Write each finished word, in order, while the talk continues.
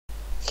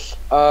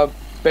Uh,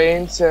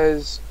 Bane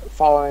says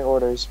following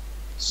orders.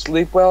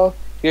 Sleep well.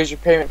 Here's your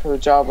payment for the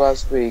job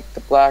last week.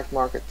 The black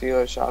market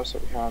dealer shops are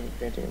behind the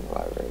painting in the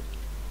library.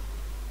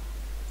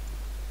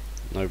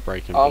 No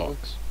breaking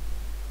blocks.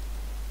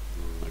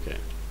 Okay.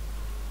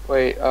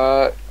 Wait,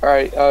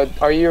 alright,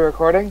 are you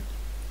recording?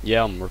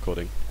 Yeah, I'm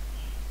recording.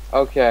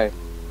 Okay.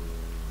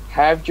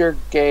 Have your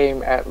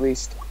game at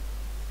least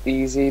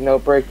easy, no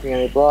breaking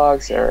any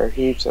blocks. There are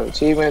heaps of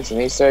achievements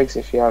and Easter eggs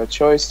if you have a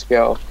choice to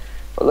go.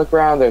 But look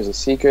around, there's a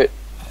secret.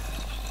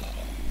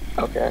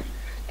 Okay.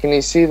 Can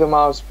you see the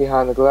mobs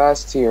behind the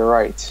glass to your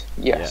right?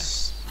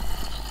 Yes.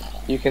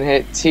 You can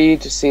hit T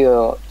to see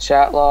the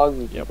chat log.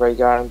 You can break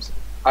items,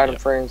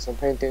 frames, and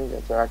paintings.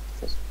 Interact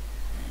with this.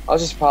 I'll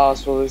just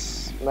pause. Well,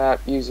 this map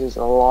uses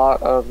a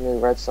lot of new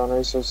redstone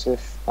resources.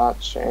 If not,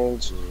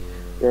 change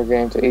your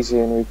game to easy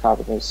and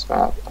recopy this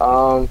map.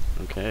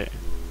 Okay.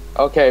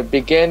 Okay,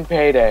 begin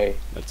Payday.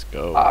 Let's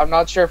go. I'm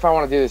not sure if I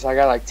want to do this. I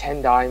got like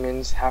 10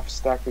 diamonds, half a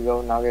stack of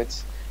gold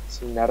nuggets,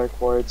 some nether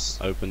quartz.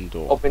 Open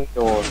door. Open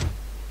door.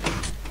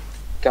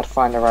 Gotta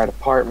find the right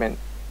apartment.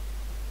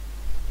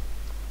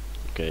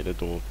 Okay, the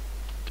door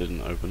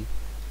didn't open.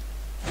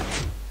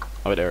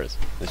 Oh, there it is.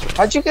 This way.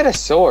 How'd you get a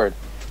sword?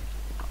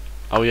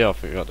 Oh yeah, I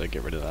forgot to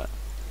get rid of that.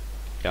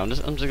 Yeah, I'm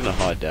just gonna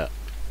hide that.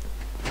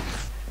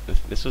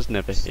 This was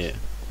never here.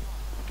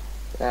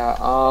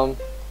 Yeah,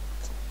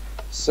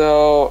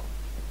 so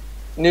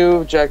new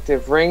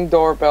objective, ring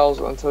doorbells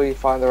until you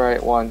find the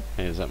right one.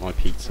 Hey, is that my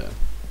pizza?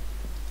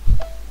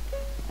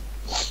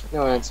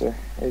 No answer.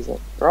 Is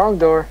it? Wrong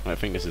door. I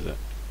think this is it.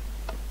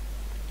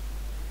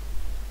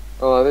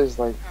 Oh, it is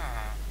like,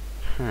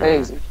 hey,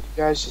 you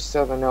guys just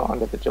have a note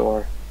under the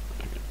door.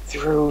 Okay.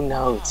 Through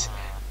note.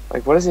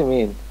 Like, what does it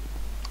mean?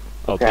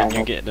 Oh, Okay, did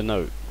you get the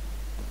note?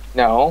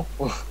 No.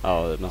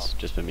 Oh, it must have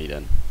just been me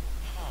then.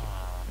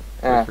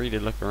 Yeah. Feel free to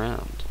look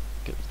around.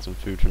 Get some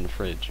food from the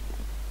fridge.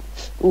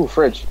 Ooh,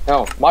 fridge.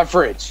 No, my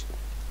fridge.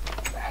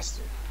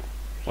 Bastard.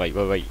 Wait.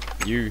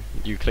 You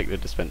click the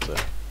dispenser.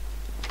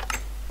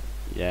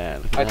 Yeah,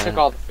 look at I that. took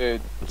all the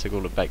food. I took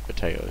all the baked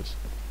potatoes.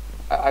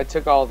 I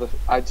took all the.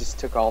 I just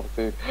took all the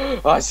food.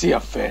 Oh, I see a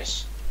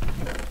fish.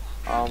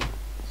 Yeah,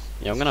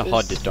 I'm gonna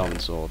hide this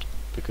diamond sword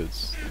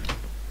because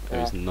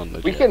there's none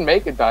legit. We can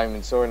make a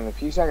diamond sword in a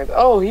few seconds.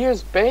 Oh,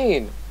 here's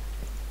Bane.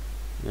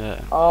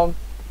 Yeah.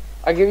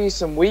 I give you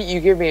some wheat. You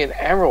give me an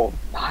emerald.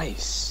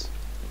 Nice.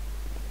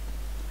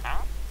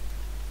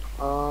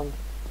 Ooh,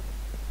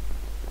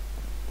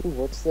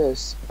 what's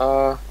this?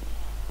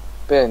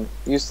 Bin.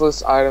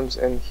 Useless items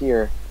in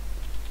here.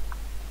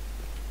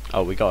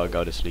 Oh, we gotta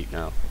go to sleep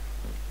now.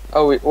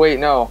 Oh, wait,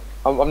 no.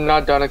 I'm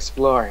not done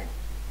exploring.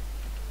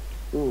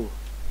 Ooh.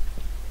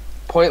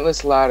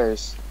 Pointless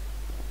ladders.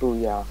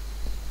 Booyah.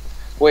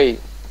 Wait.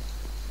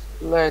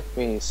 Let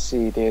me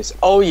see this.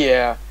 Oh,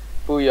 yeah.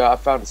 Booyah, I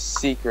found a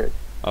secret.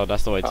 Oh,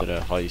 that's the way to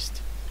the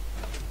heist.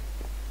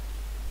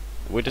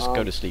 We'll just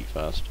go to sleep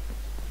first.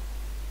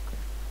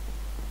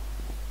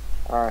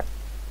 Alright.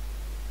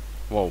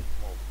 Whoa.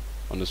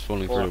 I'm just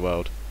falling through the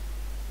world.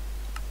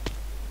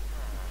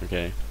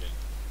 Okay.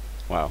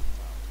 Wow.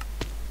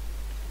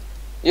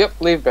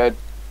 Yep, leave bed.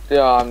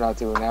 Yeah, I'm not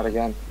doing that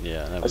again.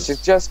 Yeah, that I was...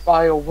 suggest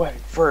buy a way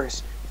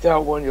first.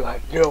 Without one, you'll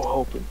have no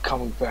hope in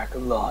coming back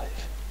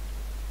alive.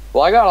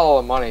 Well, I got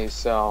all the money,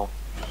 so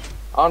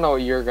I don't know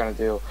what you're gonna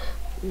do.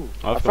 Ooh,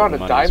 I found a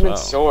diamond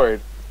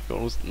sword.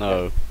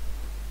 No.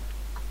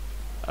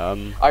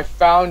 I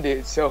found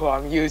it, so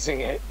I'm using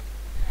it.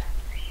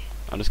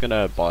 I'm just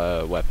gonna buy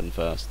a weapon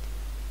first.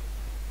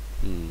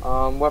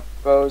 Weapon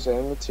bows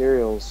and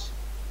materials.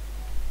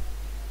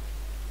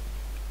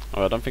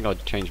 Oh, I don't think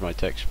I'd change my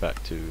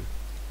Texturepack to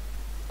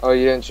Oh,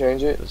 you didn't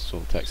change it? the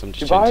Soartex. I'm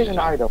just you buy changing an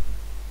item.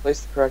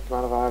 Place the correct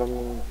amount of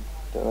item.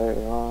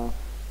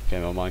 Okay,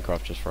 my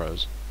Minecraft just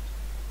froze.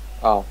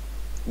 Oh,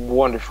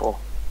 wonderful.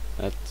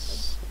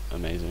 That's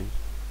amazing.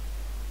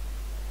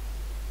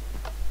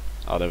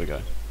 Oh, there we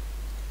go.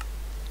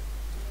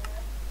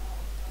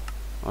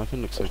 My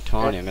iPhone looks so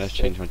tiny. I'm gonna have to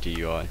change my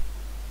GUI. I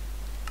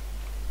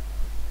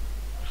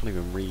can't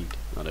even read.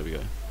 Oh, there we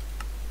go.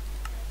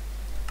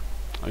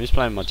 I'm just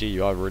playing my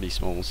GUI really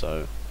small,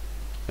 so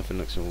everything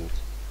looks all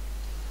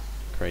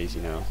crazy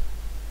now.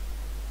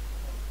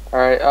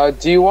 Alright,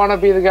 do you want to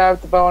be the guy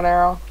with the bow and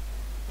arrow?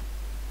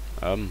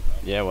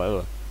 Yeah,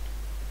 whatever.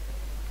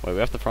 Wait, we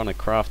have to find a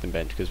crafting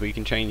bench because we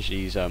can change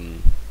these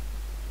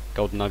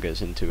gold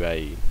nuggets into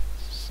a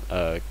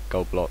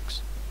gold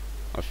blocks.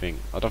 I think.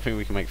 I don't think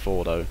we can make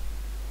 4 though.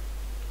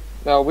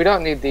 No, we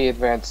don't need the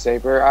advanced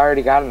saber. I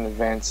already got an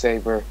advanced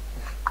saber.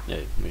 Yeah,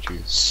 me too.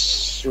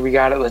 Shh, we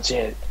got it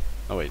legit.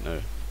 Oh wait, no.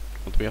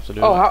 What do we have to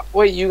do? Oh,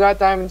 wait, you got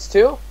diamonds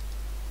too?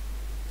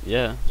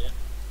 Yeah.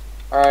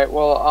 Alright,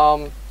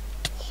 well,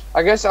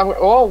 I guess I'm.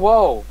 Oh,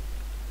 whoa!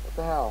 What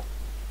the hell?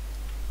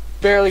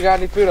 Barely got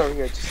any food over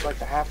here. Just like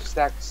a half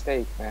stack of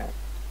steak, man.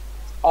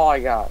 That's all I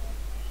got.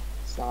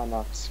 It's not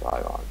enough to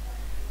survive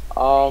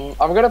on.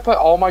 I'm gonna put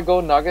all my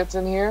gold nuggets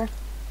in here.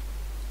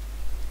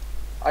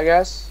 I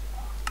guess.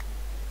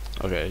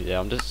 Okay, yeah,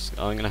 I'm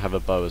gonna have a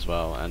bow as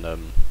well, and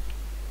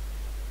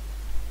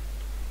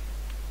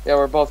Yeah,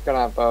 we're both gonna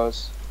have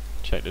bows.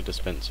 Check the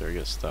dispenser, it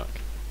gets stuck.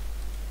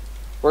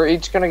 We're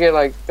each gonna get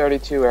like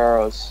 32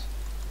 arrows.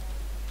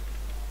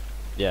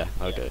 Yeah,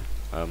 okay.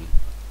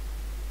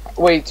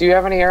 Wait, do you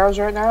have any arrows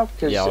right now?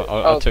 Yeah,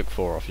 I took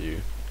 4 off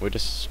you. We'll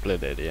just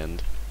split it at the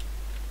end.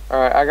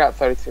 Alright, I got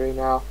 33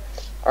 now.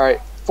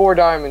 Alright, 4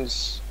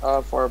 diamonds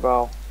for a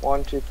bow.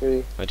 1, 2,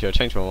 3. Actually, I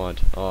changed my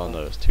mind. Oh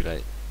no, it's too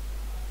late.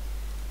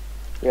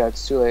 Yeah,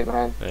 it's too late,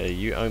 man. Hey,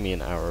 you owe me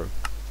an arrow.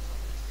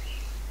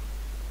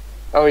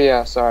 Oh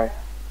yeah, sorry.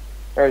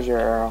 There's your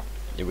arrow.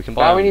 Yeah, we can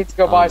buy. Now we need to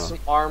go buy some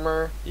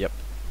armor. Yep.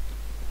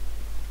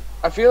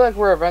 I feel like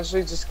we're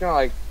eventually just gonna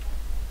like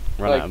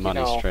run out of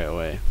money straight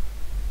away.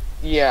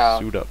 Yeah.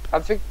 Suit up. I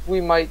think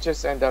we might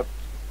just end up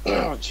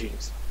oh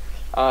jeez.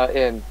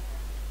 In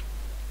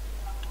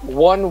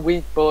 1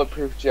 week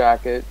bulletproof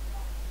jacket.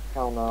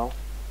 Hell no.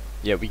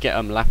 Yeah, we get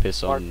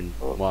lapis on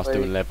whilst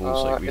doing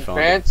levels like we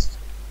advanced.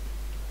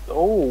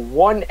 Oh,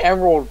 1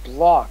 emerald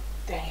block.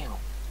 Damn.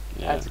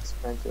 Yeah. That's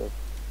expensive.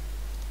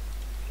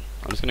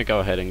 I'm just gonna go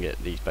ahead and get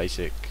these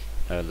basic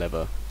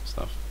leather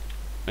stuff.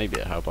 Maybe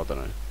it'll help, I don't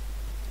know.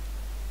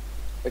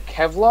 The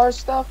Kevlar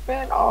stuff,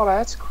 man? Oh,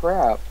 that's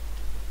crap.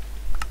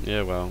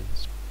 Yeah, well.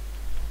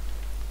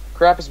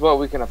 Crap is what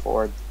we can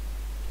afford.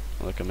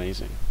 Look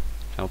amazing.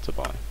 How to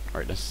buy.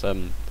 Alright, let's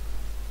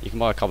you can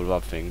buy a couple of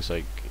other things,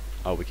 like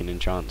we can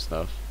enchant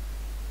stuff.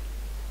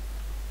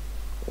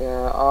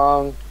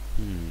 Yeah,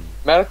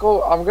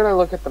 medical, I'm gonna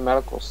look at the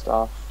medical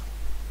stuff.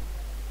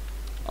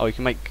 Oh, we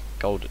can make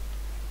gold.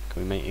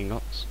 Can we make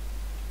ingots?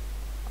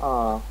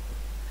 Insta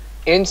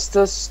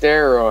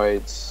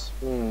steroids.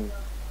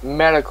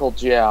 Medical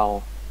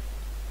gel.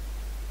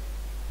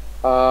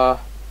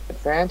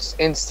 Advanced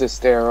insta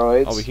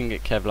steroids. Oh, we can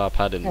get Kevlar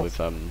padding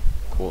with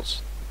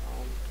quartz.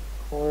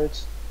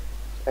 Quartz.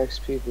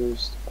 XP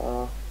boost.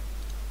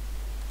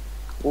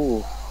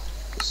 Ooh,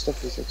 this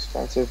stuff is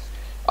expensive.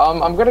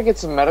 I'm gonna get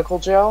some medical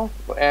gel,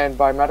 and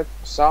by I'm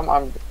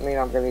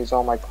gonna use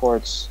all my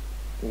quartz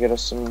to get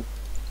us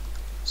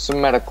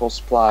some medical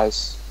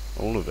supplies.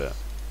 All of it.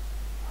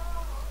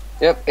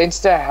 Yep,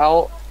 instant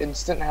health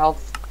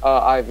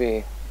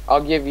IV.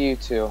 I'll give you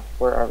 2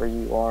 wherever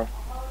you are.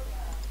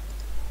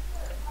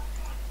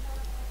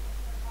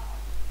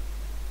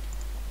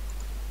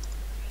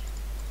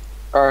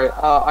 Alright,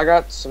 I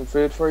got some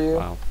food for you.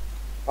 Wow.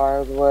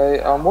 By the way,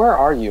 where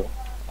are you?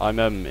 I'm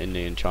in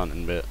the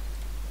enchanting bit.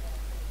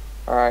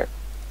 Alright.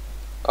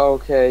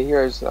 Okay,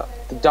 here's the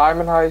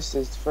diamond heist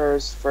is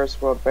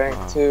first world bank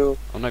 2.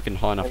 I'm not even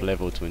high enough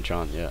level to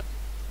enchant yet.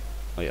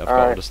 Like, I've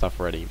got all the stuff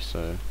ready,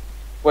 so.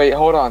 Wait,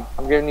 hold on.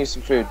 I'm giving you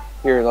some food.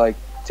 Here, like,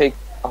 take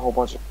a whole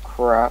bunch of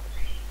crap.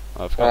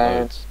 I've got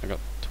loads. I got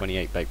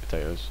 28 baked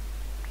potatoes.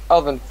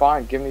 Oh, then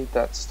fine. Give me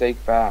that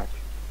steak back.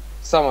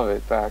 Some of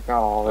it back,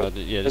 not all of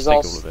it. Yeah, just take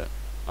all of it.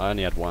 I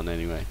only had 1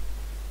 anyway.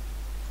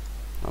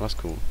 Oh, that's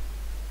cool.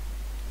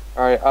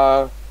 Alright,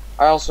 I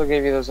also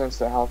gave you those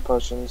instant health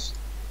potions.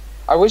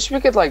 I wish we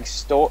could, like,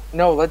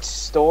 let's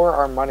store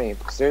our money,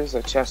 because there's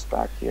a chest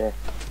back here.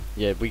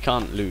 Yeah, we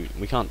can't loot.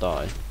 We can't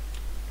die.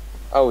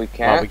 Oh, we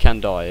can't? Well, we can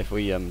die. If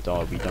we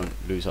die, we don't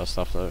lose our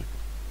stuff, though.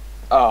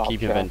 Oh,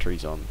 Keep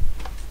inventories on.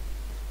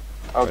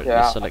 Okay. Right,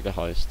 let's select the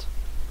heist.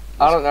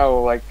 I don't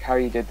know, like, how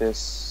you did this,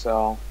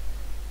 so...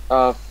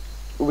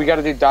 we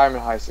gotta do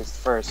diamond heists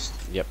first.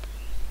 Yep.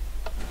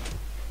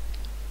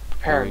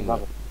 Preparing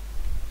level.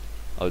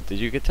 Oh, did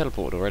you get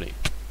teleported already?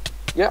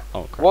 Yep.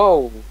 Oh, crap.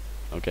 Whoa.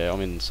 Okay,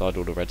 I'm inside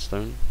all the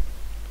redstone.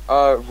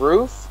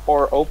 Roof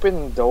or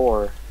open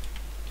door?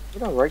 I'm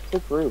gonna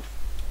right-click roof.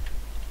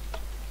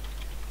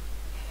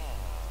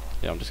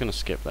 Yeah, I'm just gonna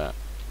skip that.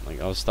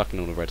 Like, I was stuck in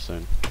all the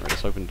redstone. Right,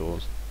 let's open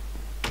doors.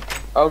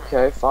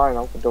 Okay, fine,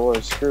 open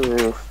doors. Screw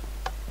roof.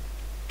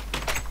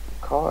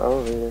 Call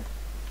elevator.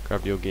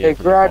 Grab your gear. Hey,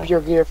 grab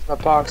your gear from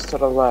the box to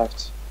the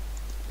left.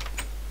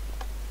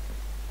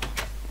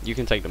 You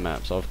can take the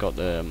maps. I've got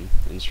the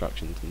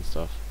instructions and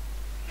stuff.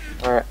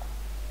 Alright.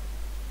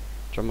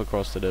 Jump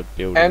across to the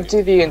building.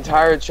 Empty the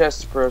entire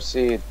chest to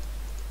proceed.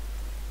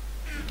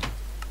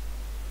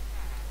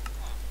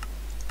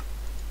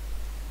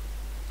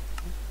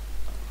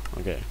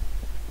 Okay.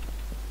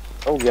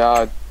 Oh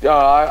god.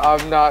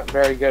 I'm not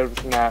very good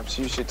with maps.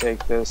 You should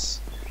take this.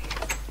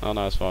 Oh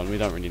no, it's fine. We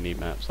don't really need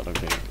maps, I don't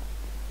think.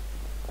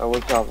 Oh,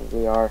 we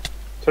probably are.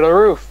 To the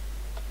roof!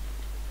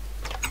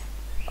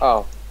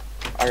 Oh.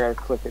 I gotta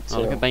click it too.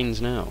 Oh, look at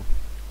Baines now.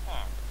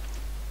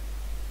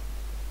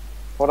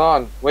 Hold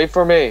on. Wait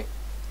for me.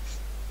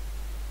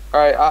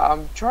 Alright,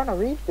 I'm trying to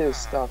read this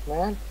stuff,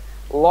 man.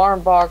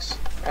 Alarm box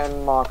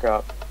and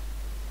mock-up.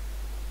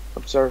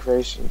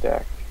 Observation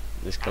deck.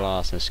 This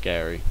glass is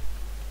scary.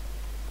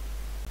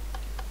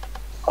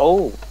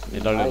 Oh,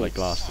 It don't nice. look like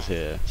glass is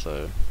here,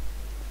 so...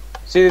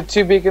 See the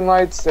 2 beacon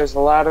lights? There's a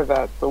ladder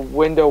that the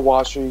window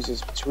washer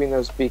uses between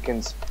those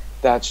beacons.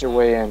 That's your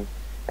way in.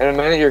 In a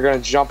minute, you're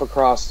going to jump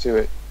across to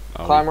it.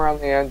 Climb around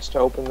the edge to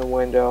open the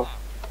window.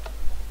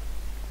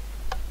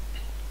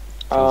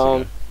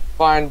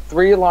 Find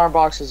 3 alarm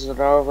boxes and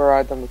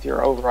override them with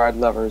your override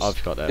levers.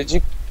 I've got them. Did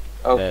you?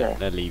 Okay.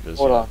 They're levers.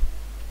 Hold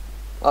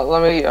on.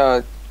 Let me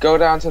go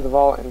down to the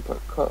vault,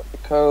 input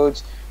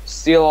codes,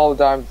 steal all the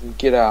diamonds, and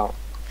get out.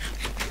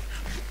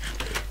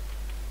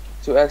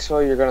 To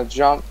exfil, you're gonna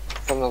jump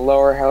from the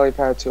lower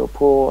helipad to a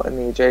pool, and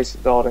the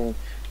adjacent building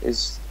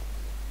is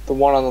the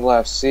one on the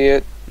left. See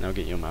it? Now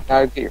get your map Now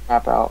out. get your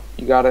map out.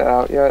 You got it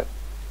out yet?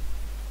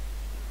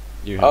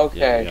 You have, Okay.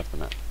 yeah, you have the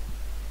map.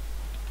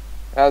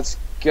 That's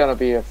gonna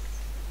be a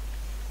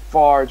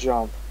far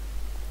jump.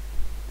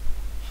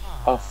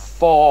 A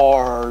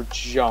far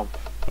jump.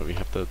 But we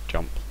have to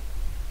jump.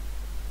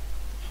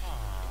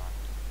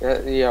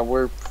 Yeah,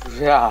 we're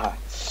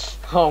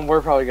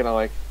probably gonna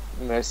like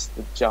miss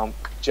the jump.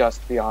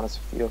 Just to be honest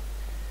with you.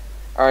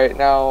 All right,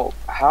 now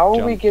how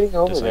are we Jump, getting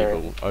over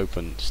disable, there?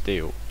 open,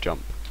 steal,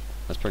 jump.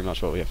 That's pretty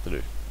much what we have to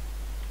do.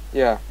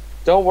 Yeah,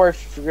 don't worry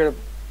if you forget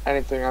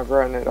anything. I've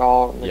written it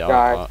all in the Yeah,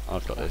 guide.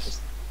 I've got this.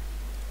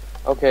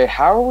 Okay,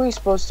 how are we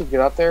supposed to get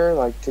up there?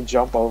 Like to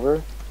jump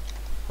over?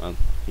 Well,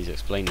 he's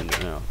explaining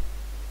it now.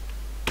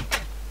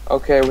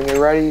 Okay, when you're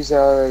ready,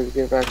 Zeller,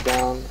 get back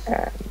down,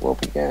 and we'll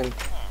begin.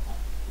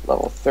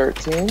 Level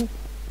 13.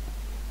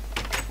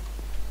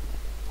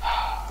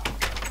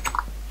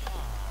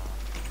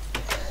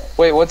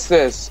 Wait, what's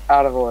this?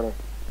 Out of order.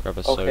 Grab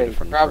a soda Okay,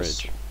 from the grab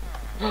fridge.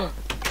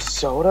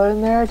 soda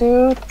in there,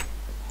 dude?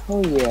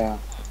 Oh yeah.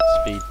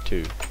 Speed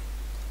 2.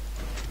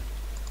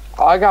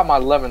 Oh, I got my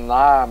lemon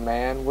lime,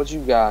 man. What you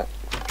got?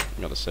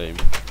 Got the same.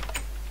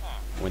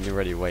 When you're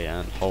ready, wait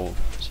and hold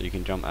so you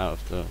can jump out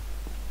of the.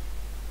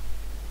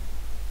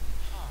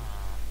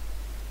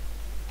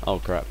 Oh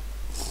crap!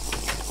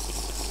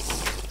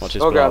 Watch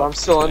this. Oh blow god, up. I'm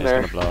still in It's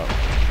there. gonna blow up.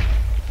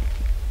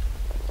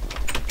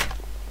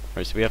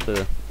 Right, so we have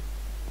to.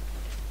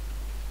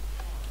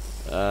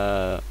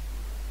 I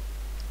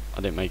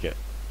didn't make it.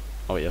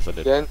 Oh yes, I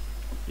did. Again?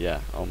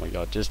 Yeah. Oh my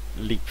god, just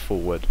leap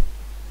forward.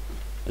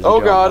 As you Oh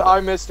jump god, out.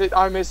 I missed it.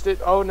 I missed it.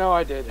 Oh no,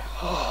 I did.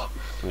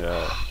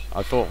 Yeah.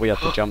 I thought we had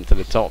to jump to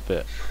the top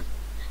bit.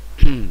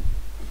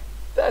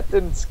 That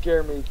didn't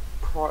scare me,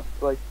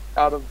 like,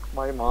 out of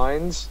my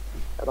mind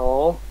at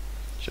all.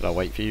 Should I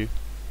wait for you?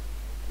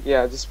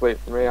 Yeah, just wait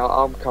for me.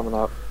 I'm coming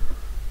up.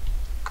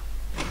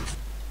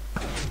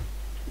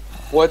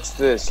 What's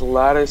this?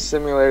 Ladder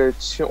Simulator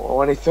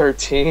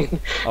 2013?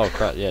 Oh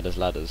crap! Yeah, there's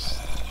ladders.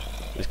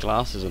 This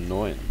glass is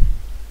annoying.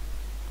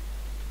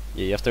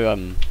 Yeah, you have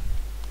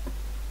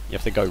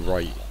to go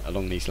right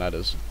along these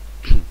ladders,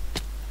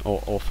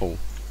 or fall.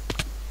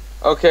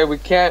 Okay, we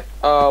can't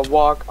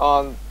walk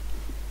on.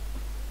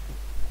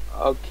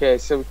 Okay,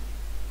 so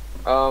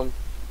I you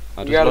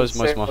just gotta lost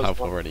most of save my those health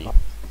one- already.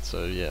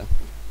 So yeah,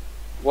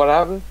 What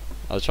happened?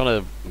 I was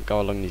trying to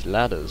go along these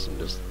ladders and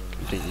just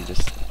completely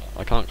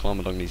I can't climb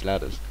along these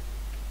ladders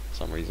for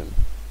some reason.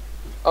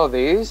 Oh,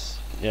 these?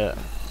 Yeah.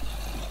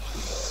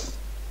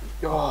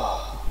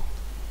 Oh,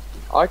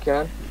 I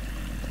can.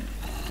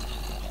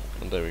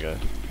 And there we go.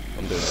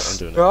 I'm doing it. I'm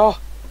doing it. No,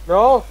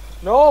 no,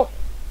 no!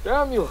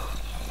 Damn you!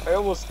 I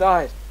almost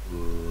died.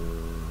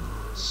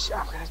 Shit,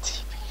 I'm gonna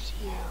TP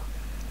to you.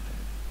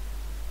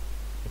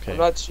 Okay. I'm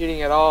not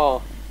cheating at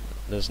all.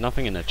 There's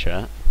nothing in the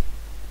chat.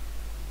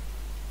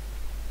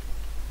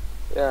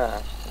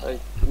 Yeah, like,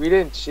 we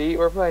didn't cheat.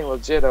 We're playing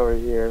legit over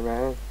here,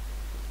 man.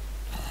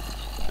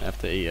 I have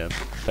to eat a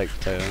baked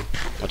potato.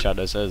 Watch out,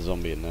 there's a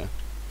zombie in there.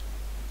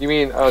 You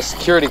mean a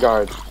security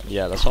guard?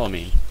 Yeah, that's what I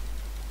mean.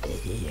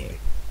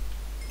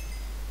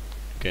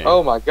 Okay.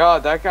 Oh my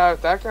god, that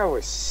guy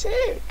was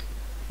sick.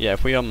 Yeah,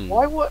 if we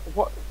Why what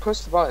push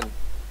the button?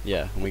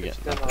 Yeah, and we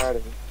get. Done already.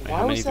 Wait, Why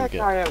how many was do we that get?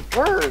 guy at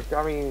work?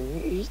 I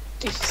mean,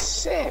 he's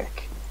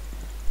sick.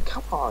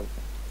 Come on.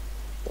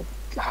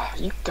 God,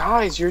 you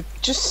guys, you're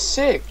just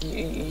sick.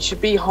 You should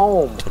be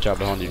home. Watch out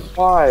behind you.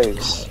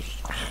 Wives.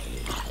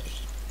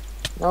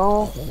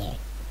 No?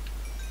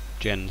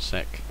 Gen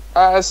sec.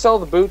 I stole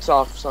the boots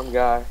off some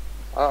guy.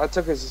 I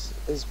took his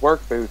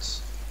work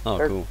boots. Oh,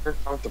 they're, cool. They're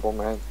comfortable,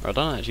 man. I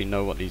don't actually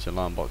know what these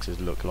alarm boxes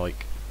look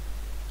like.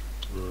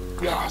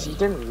 Yeah, you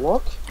didn't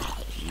look?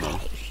 No.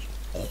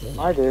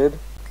 I did.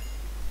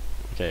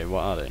 Okay,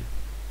 what are they?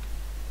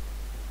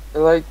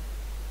 They're like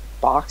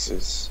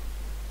boxes.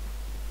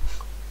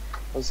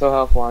 I'm so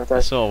helpful, aren't I? I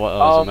saw what I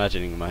was Um,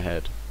 imagining in my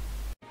head.